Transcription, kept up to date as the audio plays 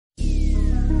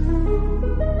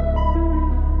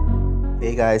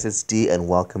Hey guys, it's D and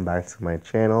welcome back to my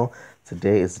channel.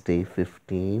 Today is day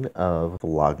 15 of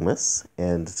Vlogmas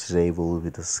and today we'll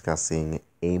be discussing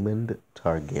Aemond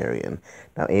Targaryen.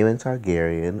 Now Aemond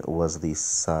Targaryen was the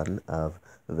son of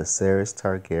Viserys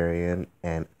Targaryen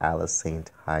and Alicent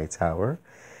Hightower.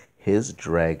 His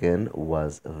dragon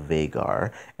was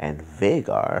Vhagar, and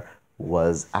Vhagar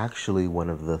was actually one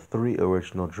of the three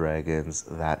original dragons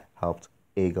that helped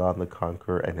Aegon the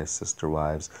Conqueror and his sister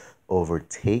wives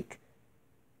overtake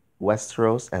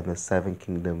Westeros and the Seven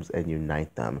Kingdoms and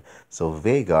unite them. So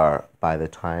Vhagar, by the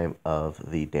time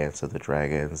of the Dance of the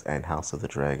Dragons and House of the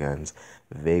Dragons,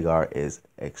 Vhagar is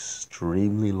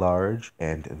extremely large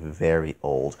and very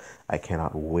old. I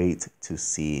cannot wait to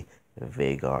see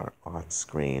Vhagar on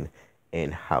screen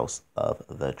in House of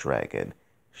the Dragon.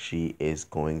 She is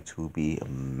going to be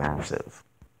massive.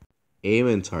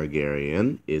 Aemond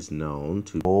Targaryen is known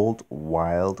to be bold,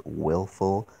 wild,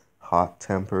 willful,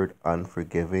 hot-tempered,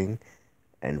 unforgiving,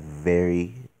 and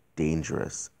very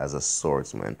dangerous as a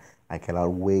swordsman. I cannot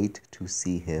wait to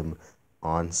see him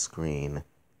on screen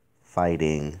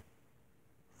fighting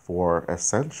for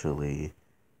essentially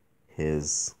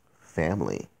his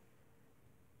family.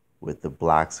 With the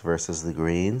blacks versus the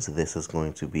greens, this is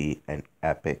going to be an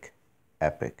epic,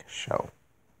 epic show.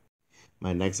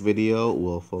 My next video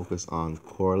will focus on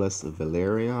Corlys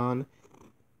Velaryon,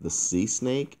 the Sea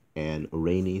Snake, and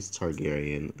Rhaenys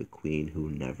Targaryen, the queen who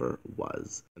never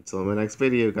was. Until my next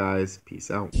video, guys,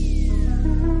 peace out.